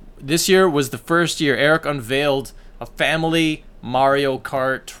year was the first year Eric unveiled a family Mario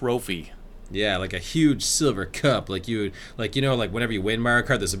Kart trophy. Yeah, like a huge silver cup, like whenever you win Mario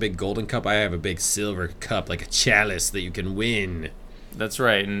Kart, there's a big golden cup. I have a big silver cup, like a chalice that you can win. That's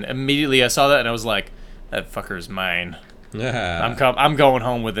right, and immediately I saw that and I was like, "That fucker's mine. Yeah. I'm going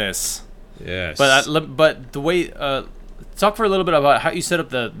home with this." Yes. But the way talk for a little bit about how you set up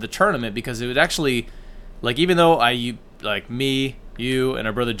the tournament, because it would actually, like, even though you and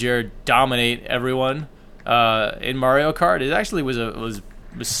our brother Jared dominate everyone in Mario Kart, it actually was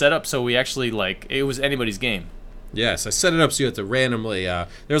set up so we actually, like, it was anybody's game. Yes, I set it up so you have to randomly. There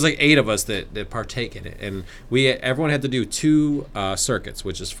was like 8 of us that partake in it, and everyone had to do 2 circuits,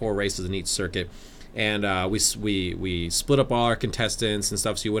 which is 4 races in each circuit, and we split up all our contestants and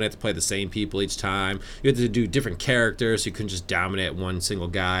stuff, so you wouldn't have to play the same people each time. You had to do different characters, so you couldn't just dominate one single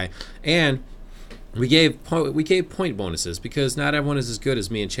guy, and we gave point bonuses because not everyone is as good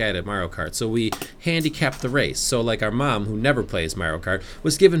as me and Chad at Mario Kart. So we handicapped the race. So like our mom, who never plays Mario Kart,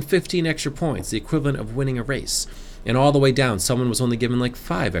 was given 15 extra points, the equivalent of winning a race. And all the way down, someone was only given like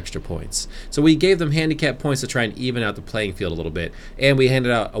 5 extra points. So we gave them handicap points to try and even out the playing field a little bit. And we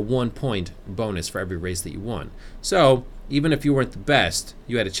handed out a 1-point bonus for every race that you won. So even if you weren't the best,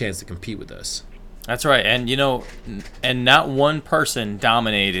 you had a chance to compete with us. That's right. And and not one person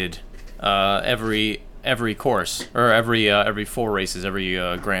dominated every course, or every 4 races, every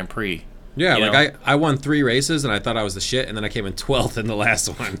Grand Prix. Yeah, I won 3 races and I thought I was the shit, and then I came in 12th in the last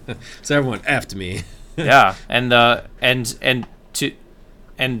one. So everyone effed me. Yeah, and the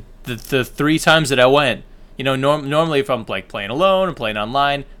 3 times that I went, normally if I'm like playing alone or playing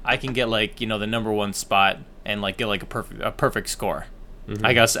online, I can get like the number 1 spot and like get like a perfect score. Mm-hmm.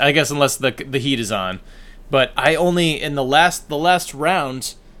 I guess unless the heat is on. But I only, in the last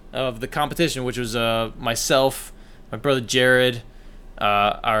round of the competition, which was myself, my brother Jared,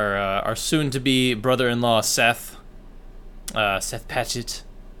 our soon-to-be brother-in-law Seth Patchett,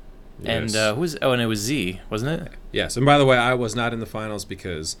 yes. And and it was Z, wasn't it? Yes, and by the way, I was not in the finals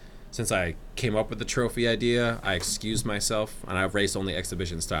because since I came up with the trophy idea, I excused myself, and I've raced only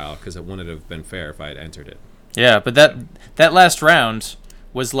exhibition style because it wouldn't have been fair if I had entered it. Yeah, but that last round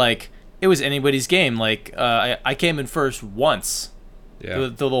was like, it was anybody's game. Like I came in first once. Yeah.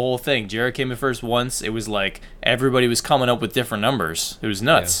 The whole thing. Jared came in first once. It was like everybody was coming up with different numbers. It was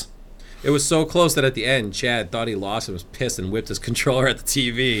nuts. Yeah. It was so close that at the end, Chad thought he lost and was pissed and whipped his controller at the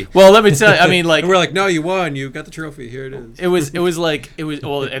TV. Well, let me tell you. I mean, like, and we're like, no, you won. You got the trophy. Here it is. It was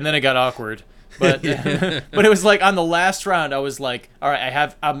well, and then it got awkward But but it was like on the last round, I was like, all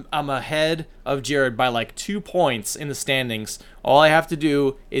right, I'm ahead of Jared by like 2 points in the standings. All I have to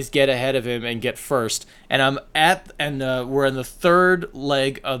do is get ahead of him and get first. And we're in the third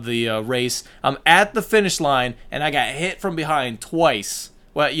leg of the race. I'm at the finish line, and I got hit from behind twice.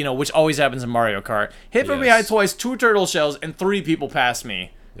 Well, which always happens in Mario Kart. Hit from behind twice, 2 turtle shells, and 3 people passed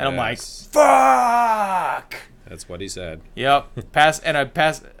me. And I'm like, fuck! That's what he said. Yep. I passed.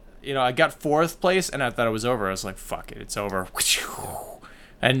 I got 4th place, and I thought it was over. I was like, fuck it, it's over.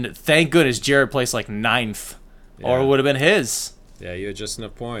 And thank goodness Jared placed like 9th, or it would have been his. Yeah, you had just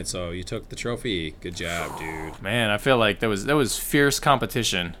enough points, so you took the trophy. Good job, dude. Man, I feel like that was fierce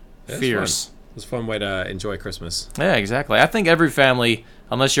competition. Fierce. It was a fun way to enjoy Christmas. Yeah, exactly. I think every family,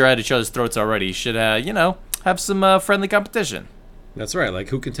 unless you're at each other's throats already, should, have some friendly competition. That's right. Like,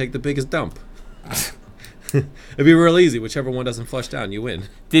 who can take the biggest dump? It'd be real easy. Whichever one doesn't flush down, you win.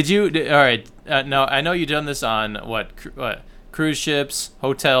 Did you? All right. No, I know you've done this on what cruise ships,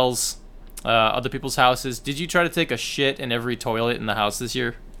 hotels, other people's houses. Did you try to take a shit in every toilet in the house this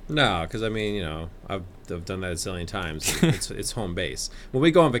year? No, because I've done that a zillion times. It's home base. When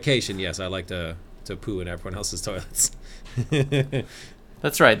we go on vacation, yes, I like to poo in everyone else's toilets.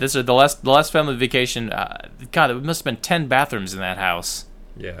 That's right. This is the last family vacation. God, it must have been 10 bathrooms in that house.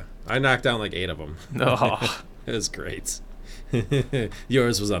 Yeah, I knocked down like 8 of them. Oh. It was great.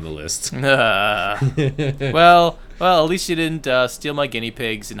 Yours was on the list. Well, at least you didn't steal my guinea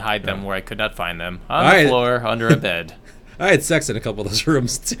pigs and hide them where I could not find them. On the floor, under a bed. I had sex in a couple of those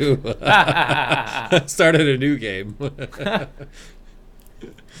rooms, too. Started a new game. Well,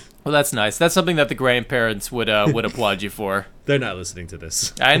 that's nice. That's something that the grandparents would applaud you for. They're not listening to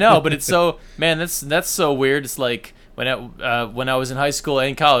this. I know, but it's so... Man, that's so weird. It's like... When I was in high school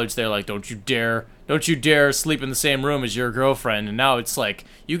and college, they're like, don't you dare sleep in the same room as your girlfriend. And now it's like,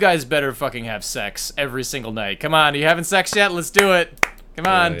 you guys better fucking have sex every single night. Come on, are you having sex yet? Let's do it. Come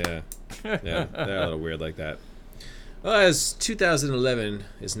on. Yeah, they're a little weird like that. Well, as 2011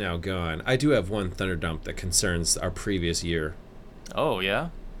 is now gone, I do have one thunder dump that concerns our previous year. Oh, yeah?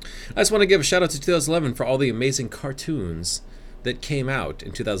 I just want to give a shout out to 2011 for all the amazing cartoons that came out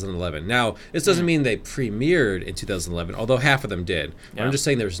in 2011. Now, this doesn't mean they premiered in 2011, although half of them did. Yeah. I'm just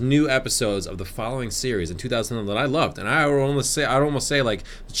saying there's new episodes of the following series in 2011 that I loved, and I'd almost say like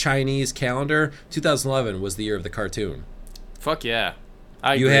the Chinese calendar. 2011 was the year of the cartoon. Fuck yeah,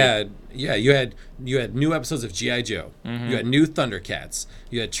 I agree. You had new episodes of G.I. Joe. Mm-hmm. You had new Thundercats.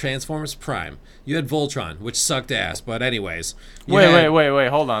 You had Transformers Prime. You had Voltron, which sucked ass. But anyways, wait,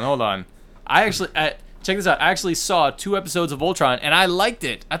 hold on. Check this out. I actually saw 2 episodes of Voltron, and I liked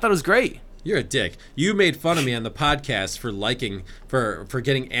it. I thought it was great. You're a dick. You made fun of me on the podcast for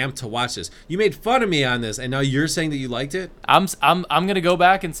getting amped to watch this. You made fun of me on this, and now you're saying that you liked it? I'm gonna go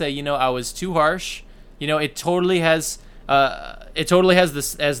back and say, I was too harsh. It totally has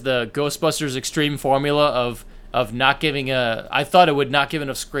this as the Ghostbusters extreme formula of not giving I thought it would not give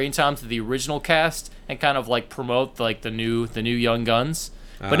enough screen time to the original cast and kind of like promote like the new young guns.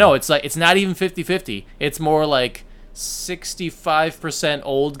 But no, it's like it's not even 50-50. It's more like 65%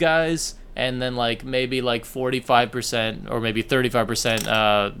 old guys and then like maybe like 45% or maybe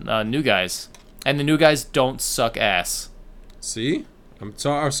 35% new guys. And the new guys don't suck ass. See?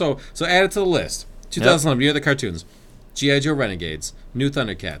 So add it to the list. 2011, year of the cartoons. G.I. Joe Renegades, new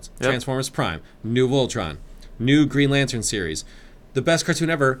Thundercats, Transformers Prime, new Voltron, new Green Lantern series, the best cartoon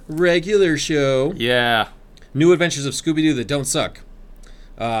ever, regular show. Yeah. New Adventures of Scooby-Doo that don't suck.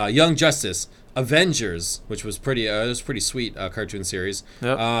 Young Justice, Avengers, which was pretty sweet cartoon series.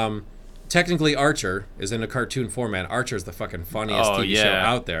 Yep. Technically, Archer is in a cartoon format. Archer is the fucking funniest TV show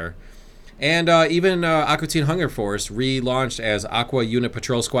out there. And even Aqua Teen Hunger Force relaunched as Aqua Unit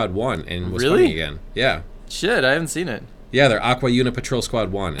Patrol Squad 1 and was funny again. Yeah. Shit, I haven't seen it. Yeah, they're Aqua Unit Patrol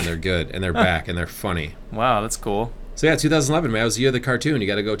Squad 1, and they're good, and they're back, and they're funny. Wow, that's cool. So yeah, 2011, man, that was the year of the cartoon. You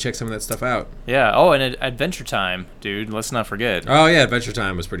got to go check some of that stuff out. Yeah. Oh, and Adventure Time, dude. Let's not forget. Oh yeah, Adventure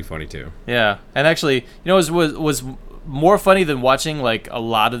Time was pretty funny too. Yeah, and actually, was more funny than watching like a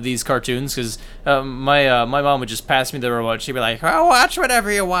lot of these cartoons because my mom would just pass me the remote. She'd be like, "Oh, watch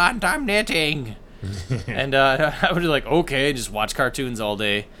whatever you want. I'm knitting," and I would be like, "Okay," just watch cartoons all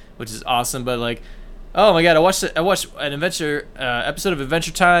day, which is awesome. But like, oh my god, I watched an adventure episode of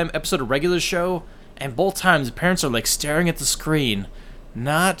Adventure Time, episode of regular show. And both times, the parents are like staring at the screen,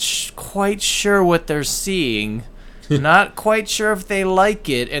 not quite sure what they're seeing, not quite sure if they like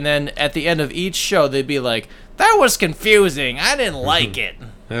it. And then at the end of each show, they'd be like, "That was confusing. I didn't like it."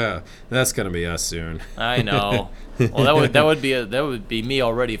 Yeah, that's gonna be us soon. I know. Well, that would be me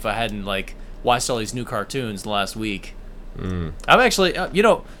already if I hadn't like watched all these new cartoons last week. I'm actually,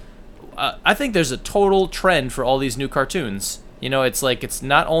 I think there's a total trend for all these new cartoons. It's like it's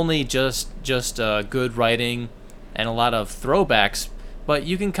not only just good writing and a lot of throwbacks, but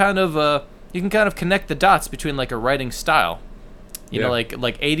you can kind of connect the dots between like a writing style. Like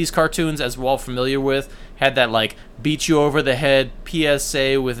 80s cartoons, as we're all familiar with, had that like beat you over the head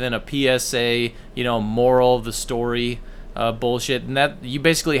PSA within a PSA, moral of the story bullshit, and that you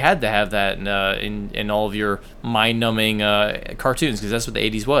basically had to have that in all of your mind-numbing cartoons, because that's what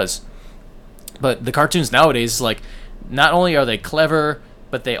the 80s was. But the cartoons nowadays, like, not only are they clever,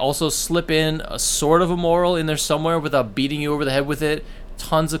 but they also slip in a sort of a moral in there somewhere without beating you over the head with it.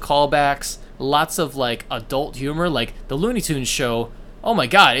 Tons of callbacks, lots of like adult humor, like the Looney Tunes show. Oh my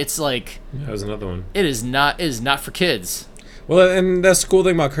god, it's like, that was another one. It is not for kids. Well, and that's the cool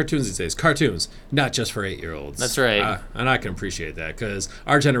thing about cartoons these days. Cartoons, not just for 8-year-olds. That's right. And I can appreciate that, because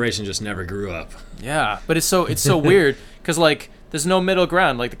our generation just never grew up. Yeah, but it's so weird, because like there's no middle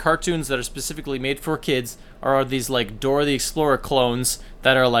ground. Like the cartoons that are specifically made for kids are these like Dora the Explorer clones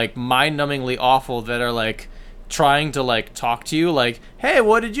that are like mind-numbingly awful, that are like trying to like talk to you, like, hey,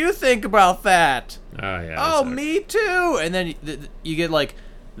 what did you think about that? Oh yeah. Oh, me too. And then you get like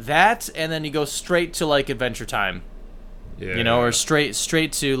that, and then you go straight to like Adventure Time. Yeah. Or straight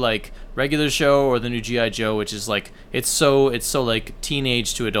to like regular show or the new G.I. Joe, which is like it's so like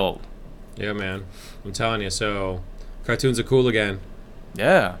teenage to adult. Yeah, man. I'm telling you. So cartoons are cool again.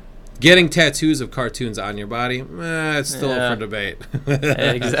 Yeah. Getting tattoos of cartoons on your body, it's still up for debate.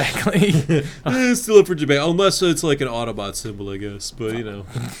 Exactly. It's still up for debate, unless it's like an Autobot symbol, I guess. But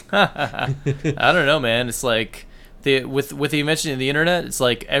I don't know, man. It's like with the invention of the internet, it's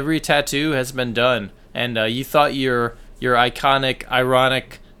like every tattoo has been done, and you thought your iconic,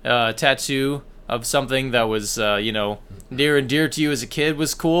 ironic tattoo of something that was near and dear to you as a kid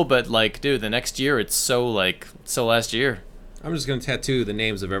was cool, but like, dude, the next year it's so last year. I'm just gonna tattoo the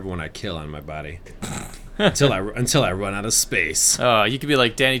names of everyone I kill on my body until I run out of space. You could be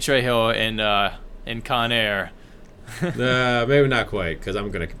like Danny Trejo in Con Air. Maybe not quite, because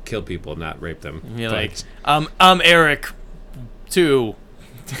I'm gonna kill people, not rape them. You're like, I'm Eric 2.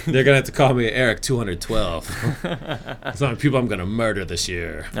 They're gonna have to call me Eric 212. It's not people I'm gonna murder this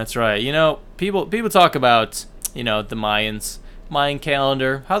year. That's right. People talk about the Mayan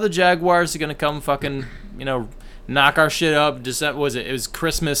calendar, how the Jaguars are gonna come fucking knock our shit up. It was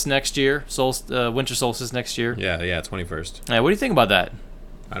Christmas next year, winter solstice next year. Yeah, 21st. What do you think about that?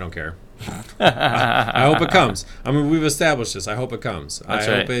 I don't care. I hope it comes. I mean, we've established this. I hope it comes. That's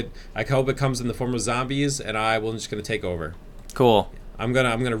right. I hope it comes in the form of zombies, and I'm just gonna take over. Cool. I'm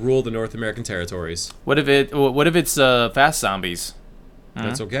gonna rule the North American territories. What if it's fast zombies? Mm-hmm.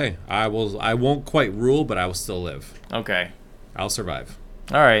 That's okay. I won't quite rule, but I will still live. Okay. I'll survive.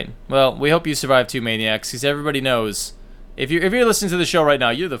 All right. Well, we hope you survive too, Maniacs, because everybody knows if you're listening to the show right now,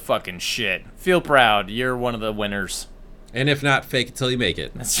 you're the fucking shit. Feel proud. You're one of the winners. And if not, fake it till you make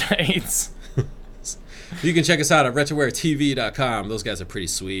it. That's right. You can check us out at RetroWareTV.com. Those guys are pretty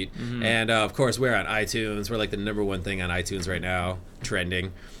sweet. Mm-hmm. And, of course, we're on iTunes. We're like the #1 thing on iTunes right now,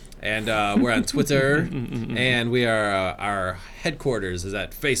 trending. And we're on Twitter. And we are our headquarters is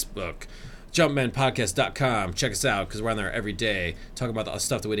at Facebook. JumpmanPodcast.com. Check us out, because we're on there every day talking about the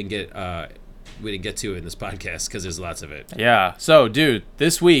stuff that we didn't get to in this podcast, because there's lots of it. Yeah. So, dude,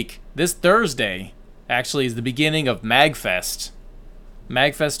 this Thursday, actually is the beginning of MagFest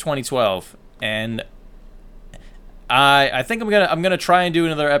 2012, and I think I'm gonna try and do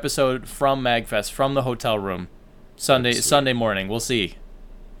another episode from MagFest from the hotel room Sunday morning. We'll see.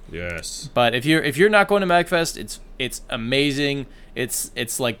 Yes. But if you're not going to MagFest, it's amazing.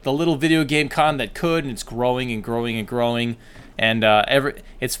 It's like the little video game con that could, and it's growing and growing and growing. And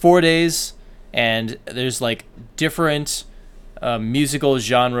it's 4 days, and there's like different musical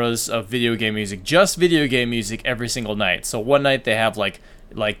genres of video game music, just video game music every single night. So one night they have like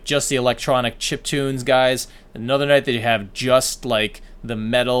just the electronic chiptunes guys. Another night they have just like the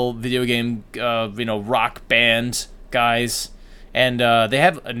metal video game rock band guys. And they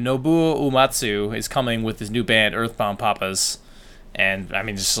have Nobuo Uematsu is coming with his new band Earthbound Papas. And I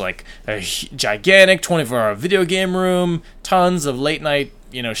mean, just like a gigantic 24-hour video game room, tons of late night,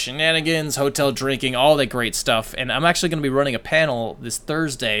 shenanigans, hotel drinking, all that great stuff. And I'm actually going to be running a panel this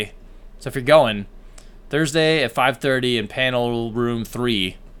Thursday. So if you're going, Thursday at 5:30 in panel room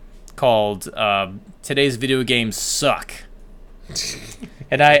 3, called "Today's Video Games Suck."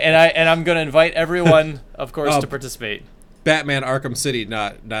 and I'm going to invite everyone, of course, to participate. Batman Arkham City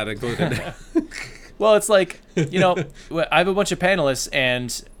not included. Well, it's like, I have a bunch of panelists,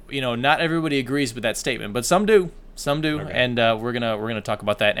 and not everybody agrees with that statement, but some do. Okay. And we're gonna talk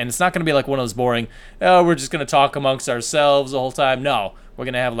about that. And it's not gonna be like one of those boring, we're just gonna talk amongst ourselves the whole time. No, We're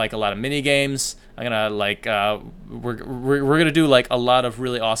gonna have like a lot of mini games. I'm gonna like we're gonna do like a lot of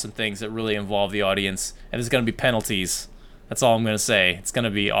really awesome things that really involve the audience, and there's gonna be penalties. That's all I'm gonna say. It's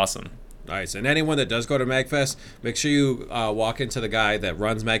gonna be awesome. Nice. And anyone that does go to MagFest, make sure you walk into the guy that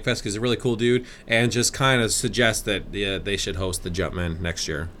runs MagFest because he's a really cool dude, and just kind of suggest that they should host the Jumpmen next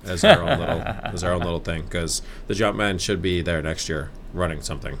year as our own little thing, because the Jumpmen should be there next year running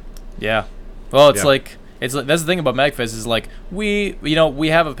something. Yeah. Well, it's like that's the thing about MagFest is like we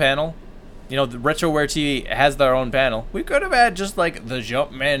have a panel. The RetroWare TV has their own panel. We could have had just like the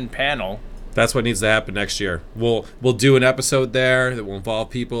Jumpmen panel. That's what needs to happen next year. We'll do an episode there that will involve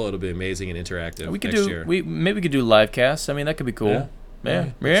people. It'll be amazing and interactive. We could next year. Maybe we could do live casts. I mean, that could be cool.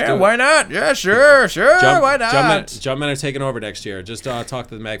 Yeah, why not? Yeah, sure, why not? Jumpmen are taking over next year. Just talk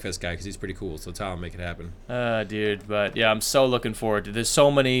to the MagFest guy because he's pretty cool. So tell him, make it happen. Dude, but yeah, I'm so looking forward to. There's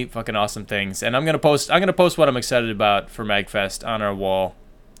so many fucking awesome things, and I'm gonna post what I'm excited about for MagFest on our wall.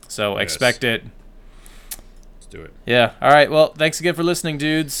 So expect it. Do it. Yeah. All right. Well, thanks again for listening,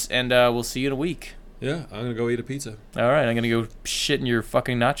 dudes, and we'll see you in a week. Yeah, I'm gonna go eat a pizza. All right, I'm gonna go shit in your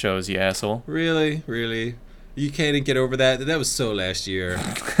fucking nachos, you asshole. Really? You can't even get over that? That was so last year.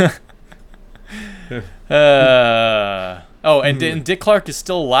 And Dick Clark is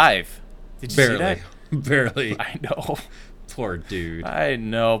still alive. Did you see that? Barely. I know. Poor dude. I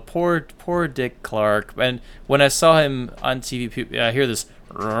know. Poor Dick Clark. And when I saw him on TV, I hear this.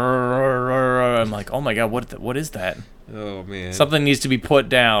 I'm like, oh my god, what is that? Oh man, something needs to be put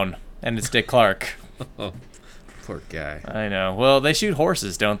down, and it's Dick Clark. Oh, poor guy. I know. Well, they shoot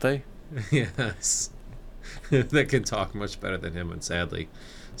horses, don't they? Yes. That can talk much better than him, and sadly.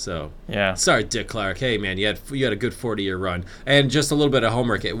 So yeah. Sorry, Dick Clark. Hey man, you had a good 40-year run, and just a little bit of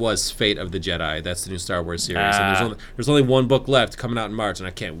homework. It was Fate of the Jedi. That's the new Star Wars series, and there's only one book left coming out in March, and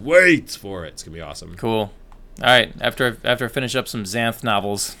I can't wait for it. It's gonna be awesome. Cool. All right, after I finish up some Xanth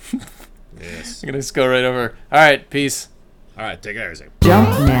novels, yes, I'm gonna just go right over. All right, peace. All right, take care, everything.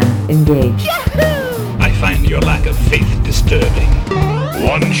 Jumpman engaged. I find your lack of faith disturbing.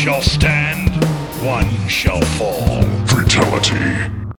 One shall stand, one shall fall. Fatality.